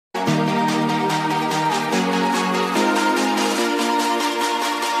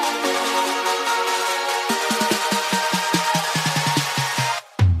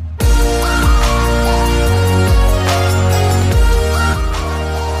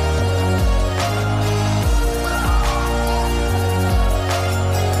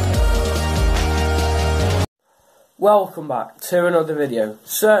Welcome back to another video.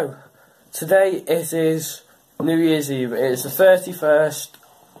 So, today it is New Year's Eve. It is the 31st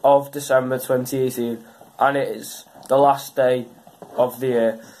of December 2018 and it is the last day of the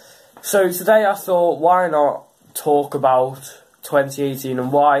year. So today I thought, why not talk about 2018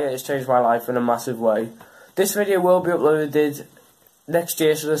 and why it has changed my life in a massive way. This video will be uploaded next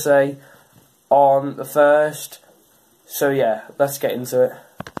year, should I say, on the 1st. So yeah, let's get into it.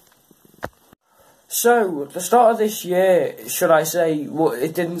 So, the start of this year, should I say, well,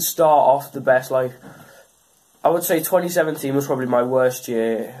 it didn't start off the best. Like, I would say 2017 was probably my worst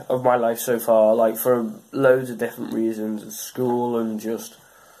year of my life so far, like, for loads of different reasons. School and just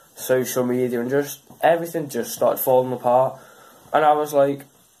social media and just everything just started falling apart. And I was like,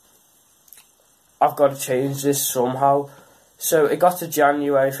 I've got to change this somehow. So it got to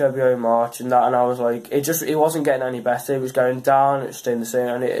January, February, March and I was like, it wasn't getting any better. It was going down, it was staying the same,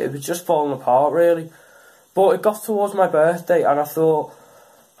 and it was just falling apart really. But it got towards my birthday and I thought,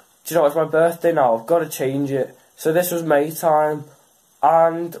 do you know, it's my birthday now, I've got to change it. So this was May time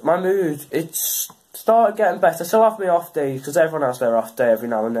and my mood, it started getting better. Still have my off days because everyone has their off day every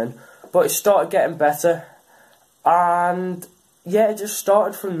now and then. But it started getting better and yeah, it just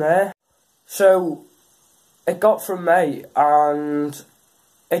started from there. So it got from May and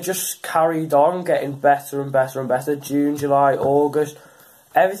it just carried on getting better and better and better. June, July, August,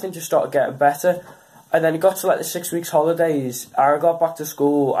 everything just started getting better. And then it got to like the 6 weeks holidays and I got back to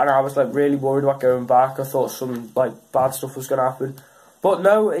school and I was like really worried about going back. I thought some like bad stuff was going to happen. But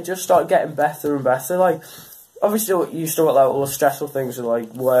no, it just started getting better and better. Like, obviously you still got like all the stressful things of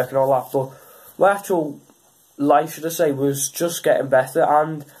like work and all that, but my actual life, should I say, was just getting better.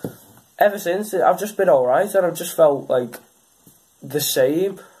 And ever since, I've just been alright, and I've just felt like the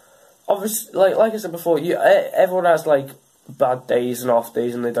same. Obviously, like I said before, everyone has like bad days and off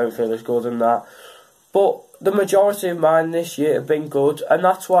days, and they don't feel as good and that. But the majority of mine this year have been good, and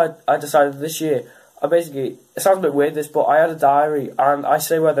that's why I decided this year. It sounds a bit weird this, but I had a diary, and I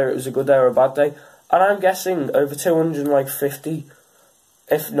say whether it was a good day or a bad day, and I'm guessing over 250,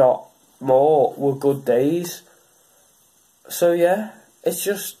 if not more, were good days. So yeah,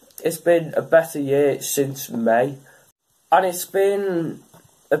 it's been a better year since May. And it's been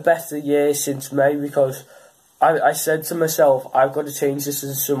a better year since May because I said to myself, I've got to change this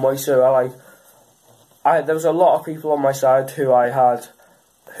in some way. So there was a lot of people on my side who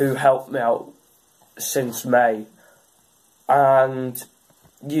helped me out since May. And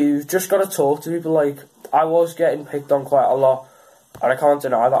you've just got to talk to people. Like, I was getting picked on quite a lot. And I can't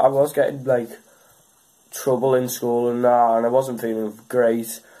deny that. I was getting, like, trouble in school and that. And I wasn't feeling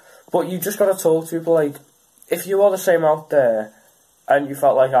great. But you just got to talk to people. Like, if you are the same out there and you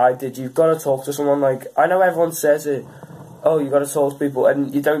felt like I did, you've got to talk to someone. Like, I know everyone says it, oh, you got to talk to people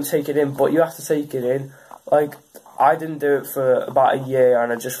and you don't take it in, but you have to take it in. Like, I didn't do it for about a year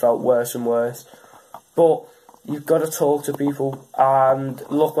and I just felt worse and worse. But you've got to talk to people, and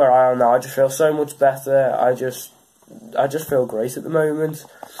look where I am now. I just feel so much better. I just feel great at the moment.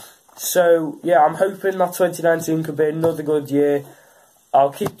 So, yeah, I'm hoping that 2019 could be another good year.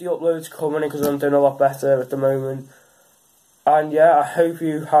 I'll keep the uploads coming because I'm doing a lot better at the moment. And yeah, I hope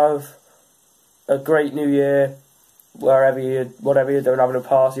you have a great new year, whatever you're doing, having a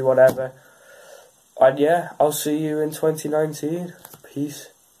party, whatever. And yeah, I'll see you in 2019. Peace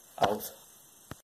out.